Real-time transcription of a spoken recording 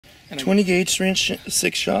20 gauge syringe,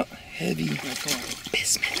 6 shot, heavy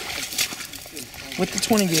bismuth. With the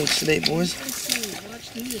 20 gauge today, boys.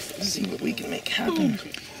 Let's see what we can make happen.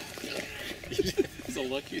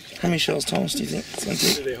 How many shells, Thomas, do you think it's going to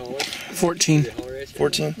take? 14.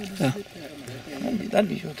 14? Yeah. That'd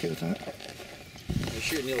be okay with that. You're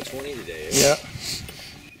shooting nearly 20 today. Yeah.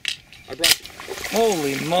 I brought.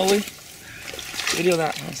 Holy moly. Video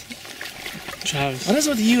that. Travis. What is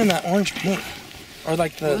with you and that orange paint? Or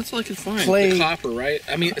like the that's all I could find. clay. The copper, right?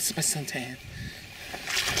 I mean, it's my suntan.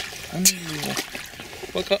 Unbelievable.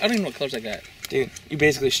 What color? I don't even know what colors I got. Dude, you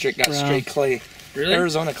basically got Brown. straight clay. Really?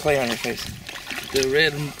 Arizona clay on your face. The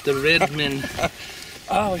Redman.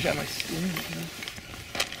 Oh, I wish I had my skin.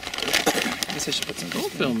 I guess I should put some.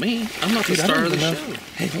 Don't film me. I'm not the Dude, I star don't of the even show. know.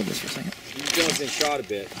 Hey, hold this for a second. You guys been shot a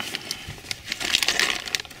bit.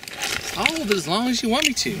 I'll hold it as long as you want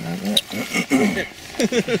me to.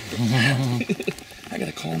 I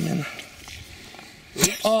gotta call him in.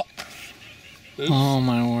 Oh. Oh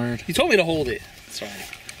my word. You told me to hold it. Sorry.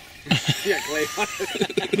 Yeah, Clay.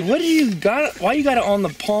 What do you got? Why you got it on the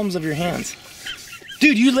palms of your hands?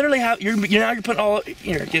 Dude, you literally have, you're putting all,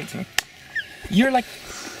 here, give it to me. You're like,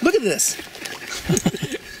 look at this.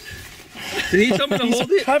 Did he tell me to hold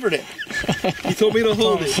it? Covered it. He told me to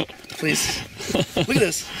hold it. Please. Look at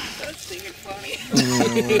this.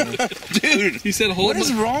 Dude, you said hold What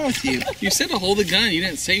is wrong with you? You said to hold the gun. You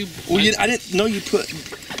didn't say. Well, I didn't know you put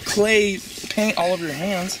clay paint all over your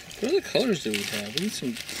hands. What other colors do we have? We need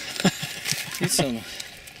some.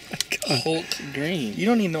 Hulk green. You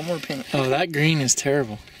don't need no more paint. Oh, that green is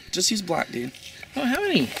terrible. Just use black, dude. I don't have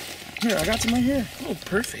any. Here, I got some right here. Oh,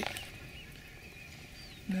 perfect.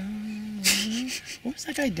 No. What was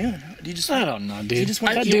that guy doing? Did you just? I don't know, dude. You just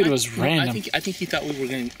went- That dude was random. I think he thought we were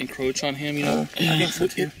going to encroach on him. You know. Yeah. I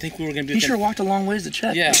think we were going to do. He sure walked a long ways to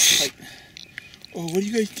check. Yeah. Like, oh, what are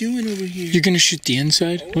you guys doing over here? You're gonna shoot the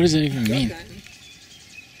inside? What does that even mean?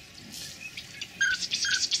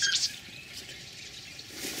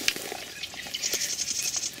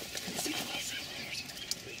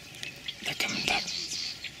 They're coming back.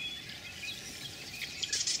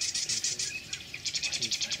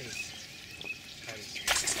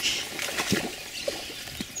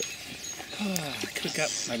 I could have got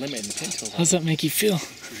my limit in the pin tool. How does that make you feel?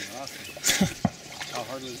 How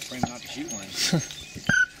hard was it for him not to shoot one?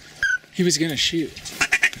 He was gonna shoot.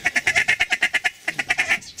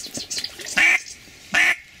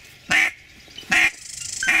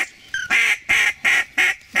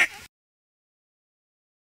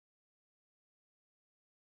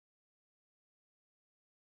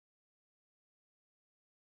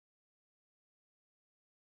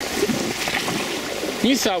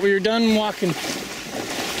 You thought we were done walking. On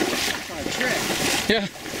a trip. Yeah,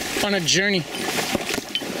 on a journey.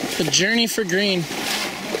 A journey for green.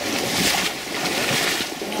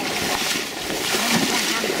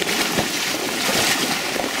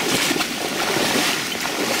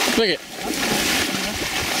 Look it.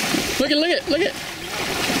 Look it, look it, look it.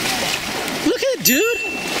 Look at it, dude.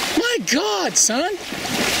 My God, son.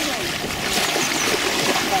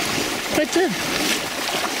 Right there.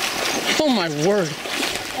 Oh my word.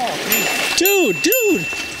 Dude, dude.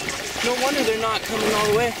 No wonder they're not coming all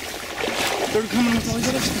the way. They're coming with all these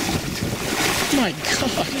other stuff. My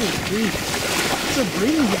God. It's a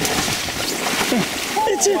breeding ground.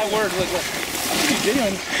 It's a, My word, look. What are you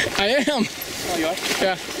doing? I am. Oh, you are?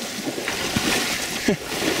 Yeah.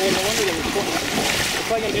 Well, no wonder they were recording. They're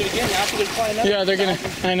probably going to do it again after there's probably another. Yeah, they're gonna.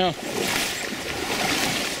 I know.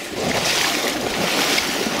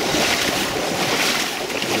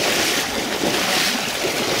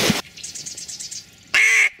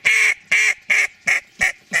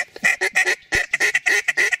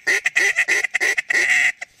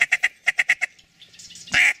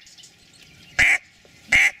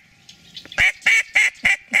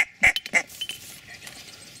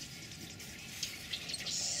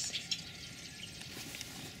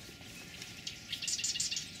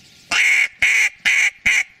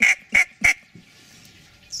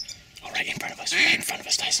 Right in front of us. Right in front of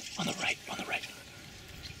us, Tyson. On the right. On the right.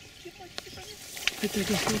 Right there,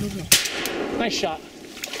 go. Nice shot.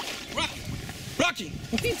 Rocky!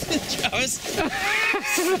 What are you doing, Travis?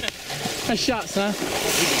 Nice shot, son.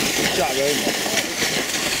 Good job, baby.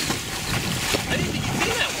 I didn't think you'd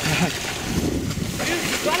seen that one. Dude,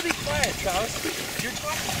 you gotta be quiet, Travis. You're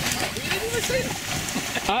talking. You didn't even say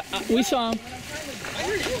that. We saw him. I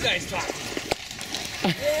heard you guys talking.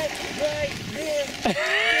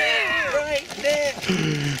 Right there.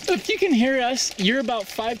 If you can hear us, you're about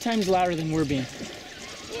 5 times louder than we're being.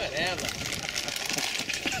 Whatever.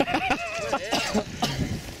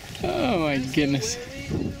 Oh my goodness.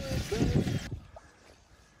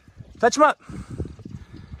 Fetch him up.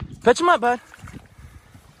 Fetch him up, bud.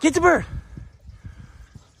 Get the bird.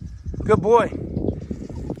 Good boy.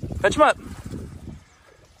 Fetch him up.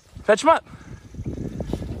 Fetch him up.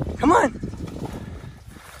 Come on.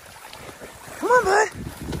 Come on, bud.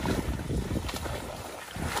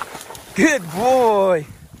 Good boy.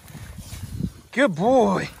 Good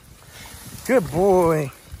boy. Good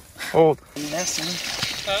boy. Old. Nasty.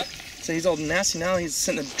 Huh? So he's old and nasty now. He's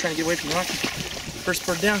sitting there trying to get away from Rocky. First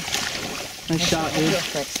bird down. Nice shot, dude.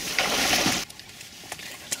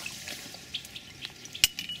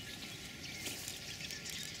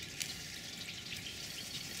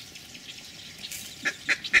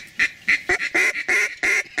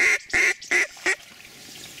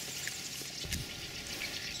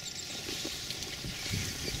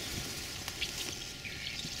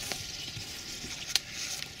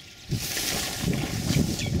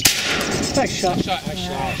 Thanks. Nice shot. Nice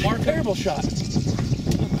shot. Mark, terrible shot. Got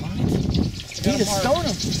Need a to mark. stone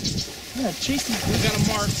him. Yeah, chase him. We got a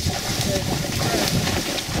mark.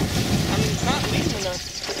 I'm not leaving enough.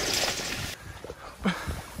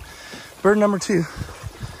 Bird number 2.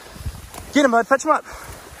 Get him, bud. Fetch him up.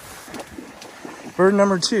 Bird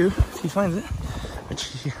number 2, if he finds it, which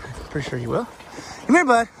I'm pretty sure he will. Come here,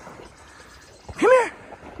 bud. Come here.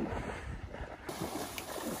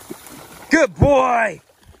 Good boy.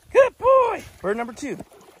 Good boy. Bird number 2.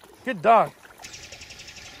 Good dog.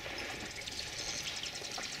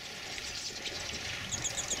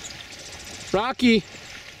 Rocky.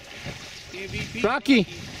 Rocky.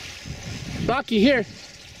 Rocky, here.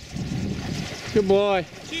 Good boy.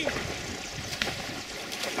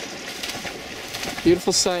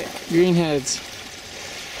 Beautiful sight. Green heads.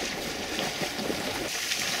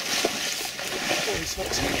 Holy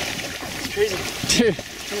smokes. It's crazy. Dude,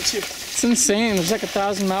 Number 2. it's insane. There's like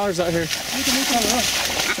 1,000 mallards out here. Look at me on the rock.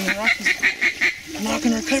 And the rock is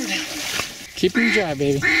knocking our cover down. Keep them dry,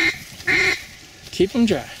 baby. Keep them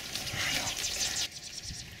dry.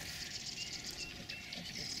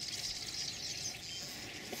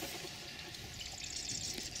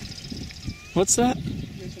 What's that?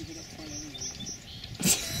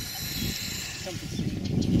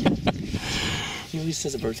 He always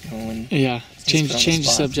says a bird's coming when Yeah. Change he's put on the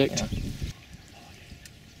spot. subject. Yeah.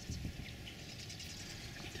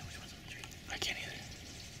 I can't either.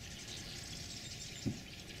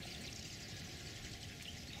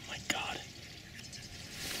 Oh my god.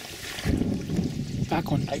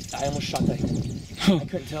 Back one. I almost shot that. I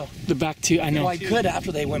couldn't tell. The back two. I know. Well, I could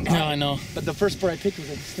after they went by. No, I know. But the first bird I picked was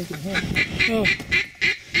a stinking hen. Oh.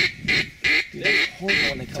 Dude, that's horrible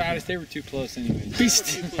when they come. Titus, they were too close anyway.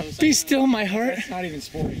 Be still, my heart. It's not even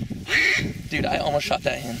sporting. Dude, I almost shot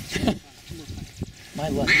that hen. My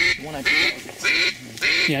luck. The one I picked was a stinking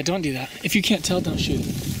hen. Yeah, don't do that. If you can't tell, don't shoot.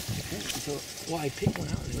 So, well, I picked one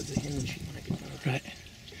out and it was a hen when I could tell. Right.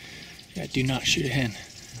 Yeah, do not shoot a hen.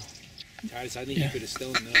 Titus, I think Yeah. you could have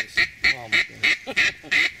stolen those. Oh my goodness.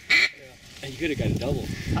 And you could have got a double.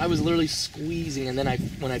 I was literally squeezing, and then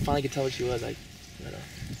when I finally could tell what she was, I let her.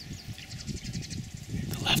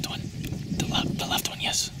 The left one. The left one,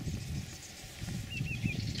 yes.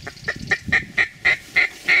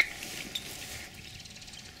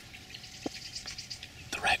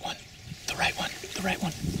 The right one. The right one. The right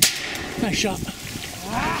one. Nice shot.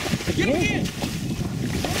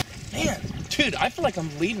 Man, dude, I feel like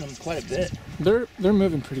I'm leading them quite a bit. They're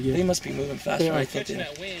moving pretty They good. must be moving faster They than are. I think they are.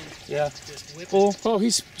 wind. Yeah. Just whip Cool. Oh,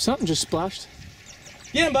 something just splashed.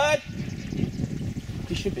 Get him, bud.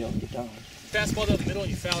 He should be able to get down. Fastball down the middle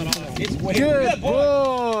and you foul it off. It's way Good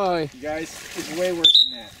boy. You guys, it's way worse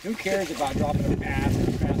than that. Who cares about dropping a pass or a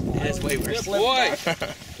fastball? It is way worse. Boy!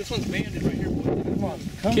 This one's banded right here, boy. Come on.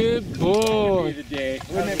 Come Good Be boy. the day.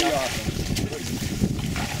 Wouldn't it be awesome?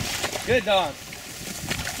 Good dog.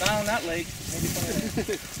 Not on that lake.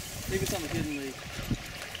 Maybe Maybe it's on the hidden lake.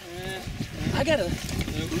 I got a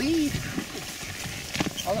lead.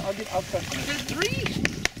 I'll press him. There's 3!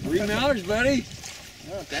 3 mallards, buddy.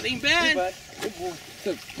 That ain't Hey, bad. bud. It's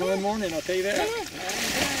a good morning, I'll tell you that.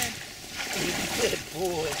 Good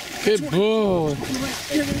boy. Good boy.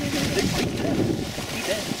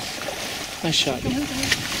 Nice shot.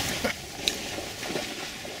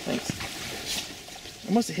 Thanks.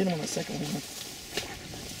 I must have hit him on the second one.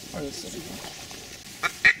 Or the second one.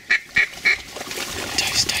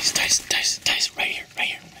 Dice. Right here.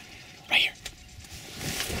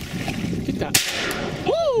 Get that.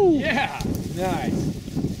 Woo! Yeah.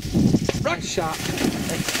 Nice. Nice shot.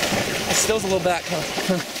 It still's a little back,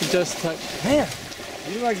 huh? It does touch. Man.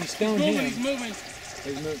 You look like you stoned He's him. moving.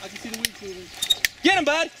 He's moving. I can see the wings moving. Get him,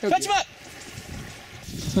 bud. Okay. Fetch him up.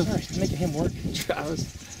 Sorry, making him work. Travis.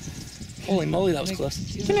 Holy moly, that was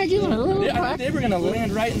close. Can I give him a little I thought quack? they were gonna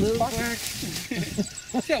land right in the spot.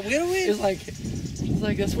 Yeah, wait a minute. It's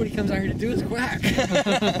like that's what he comes out here to do is quack.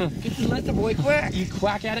 Just let the boy quack. You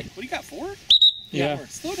quack at it. What do you got, 4? Yeah.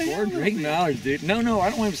 Slow down. 4 Drake mallards, dude. No, I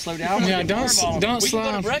don't want him to slow down. Yeah, don't We slow can go to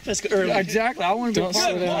down. breakfast early. Yeah, exactly. I want him Don't to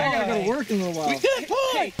slow down. I gotta go to work in a little while. Good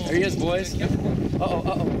boy. There he is, boys.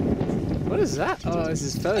 Uh-oh. What is that? Oh, this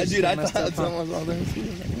is feathers. Dude, I messed thought up, huh? someone was all there.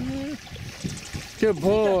 Good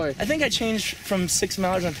boy. I think I changed from 6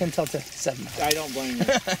 mallards on pintail to 7. I don't blame you.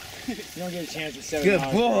 You don't get a chance at 7 Good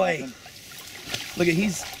hours. boy. Look at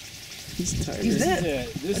he's tired. He's dead.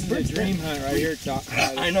 This is a dream hunt right here,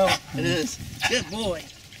 I know it is. Good boy.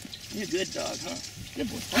 You're a good dog, huh? Good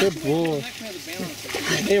boy. Good boy.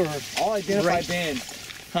 They were All identify Right. band.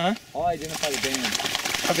 Huh? All identify the band.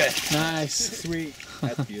 Okay. Nice. Sweet.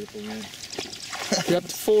 That's beautiful, man. You're up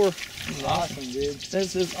to 4. This is Awesome, dude.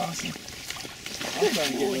 This is awesome. I'm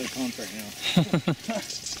starting to get really pumped right now.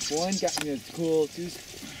 1 got me a cool, 2's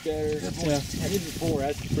better. Yeah. I did 4.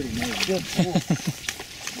 That's pretty amazing. Good boy.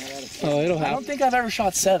 Oh, it'll I don't happen. think I've ever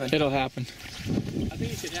shot 7. It'll happen. I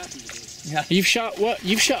think it should happen today. You've shot what?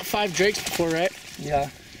 You've shot 5 drakes before, right? Yeah.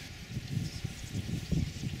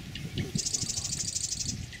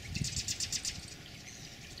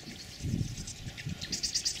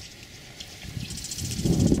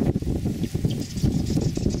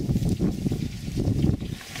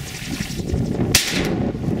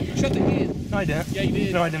 Shut the hand. No, I didn't. Yeah, you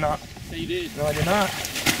did. No, I did not. Yeah, you did. No, I did not.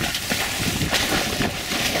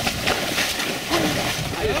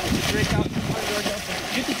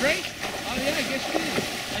 Get the Drake? Oh, yeah, I guess you did.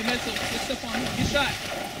 I messed up. Good stuff on me. Good shot.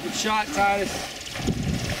 Good shot, Titus.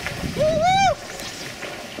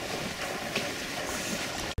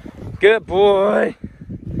 Good boy.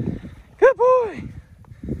 Good boy.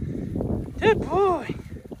 Good boy.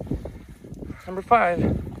 Number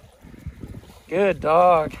 5. Good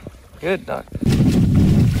dog. Good dog.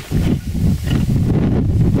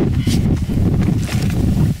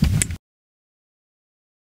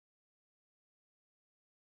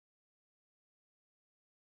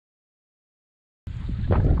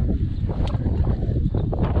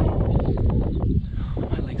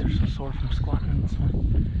 My legs are so sore from squatting in this one.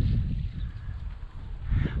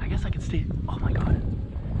 I guess I could stay. Oh my god.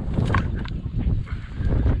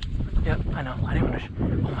 Yep, I know. I didn't want to.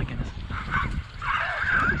 Oh my goodness.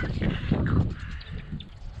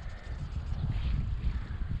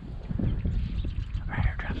 Right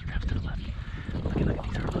here, traps to the left. Look at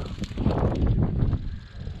these are low.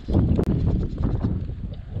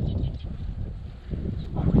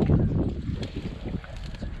 Oh my goodness.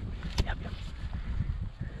 Yep.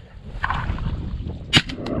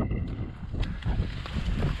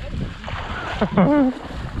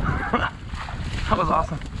 That was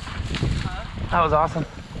awesome. That was awesome.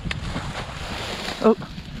 Oh.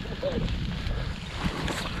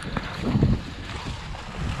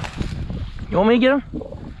 You want me to get him?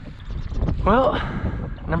 Well,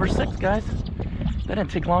 number 6, guys. That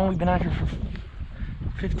didn't take long. We've been out here for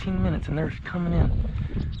 15 minutes and they're coming in.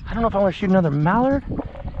 I don't know if I want to shoot another mallard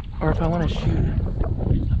or if I want to shoot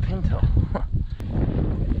a pintail.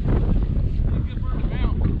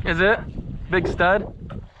 Is it? Big stud?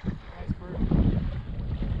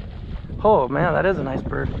 Oh man, that is a nice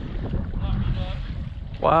bird.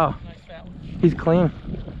 Wow. He's clean.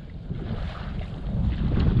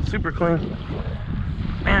 Super clean.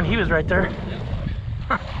 Man, he was right there.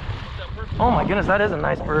 Oh my goodness, that is a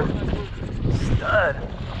nice bird. Stud.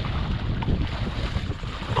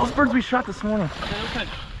 Those birds we shot this morning.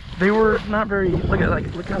 They were not very, look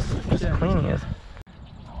how just clean he is.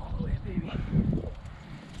 All the way, baby.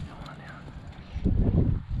 Come on down.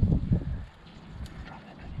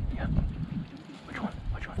 Yep. Which one?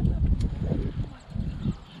 Which one?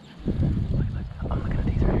 Look, I'm looking at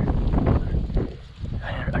these right here.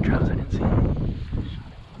 Travis, I didn't see him.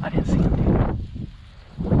 I didn't see him, dude.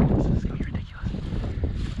 Oh my goodness, this is gonna be ridiculous.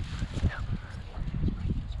 Yep.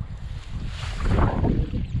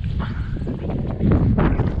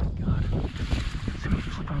 God. So many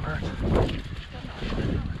flipping birds.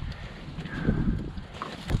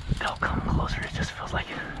 They'll come closer, it just feels like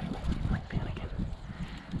panicking.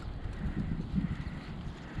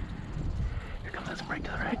 Here comes that break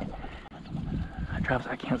to the right. Travis,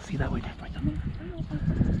 I can't see that way. Yeah.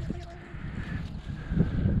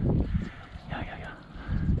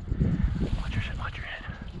 Watch your head.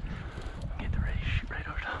 Get ready to shoot right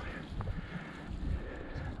over top here.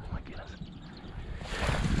 Oh my goodness.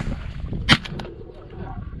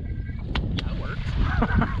 That worked.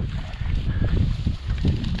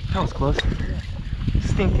 That was close.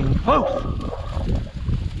 Stinking close.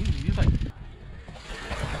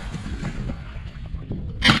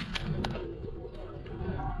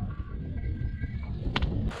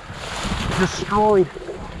 destroyed.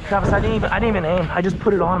 Travis, I didn't even aim. I just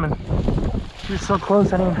put it on him, and he was so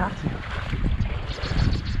close I didn't even have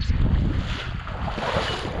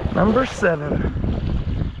to. Number 7.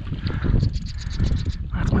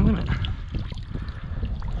 That's my limit.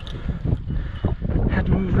 Had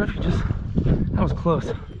to move refuges. That was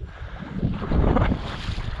close.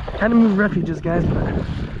 Had to move refuges, guys, but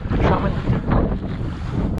shot my limit.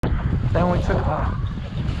 That only took about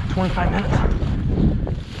 25 minutes.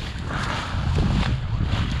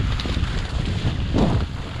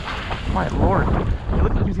 My lord. It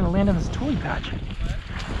looked like he was going to land in this tule patch.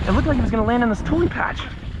 It looked like he was going to land in this tule patch.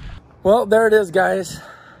 Well, there it is, guys.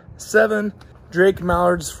 7 Drake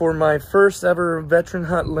mallards for my first ever veteran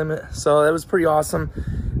hunt limit. So that was pretty awesome.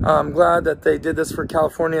 I'm glad that they did this for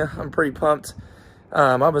California. I'm pretty pumped.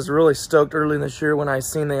 I was really stoked early this year when I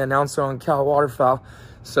seen they announced it on Cal Waterfowl.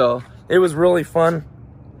 So it was really fun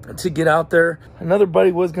to get out there. Another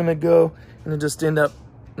buddy was going to go, and it just ended up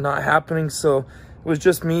not happening. So it was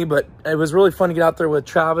just me, but it was really fun to get out there with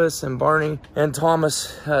Travis and Barney and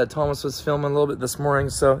Thomas. Thomas was filming a little bit this morning,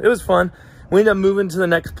 so it was fun. We ended up moving to the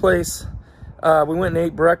next place. We went and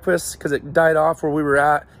ate breakfast because it died off where we were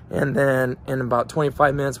at. And then in about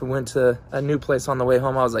 25 minutes, we went to a new place on the way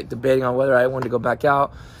home. I was like debating on whether I wanted to go back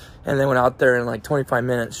out. And then went out there in like 25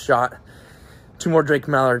 minutes, shot 2 more Drake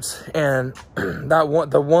mallards. And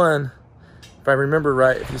the one, if I remember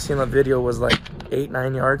right, if you've seen the video, was like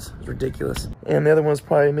 8-9 yards. It was ridiculous. And the other one was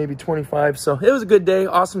probably maybe 25. So it was a good day,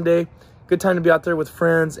 awesome day. Good time to be out there with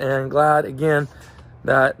friends, and glad again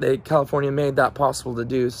that California made that possible to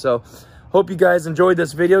do. So hope you guys enjoyed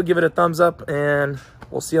this video. Give it a thumbs up, and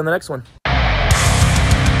we'll see you on the next one.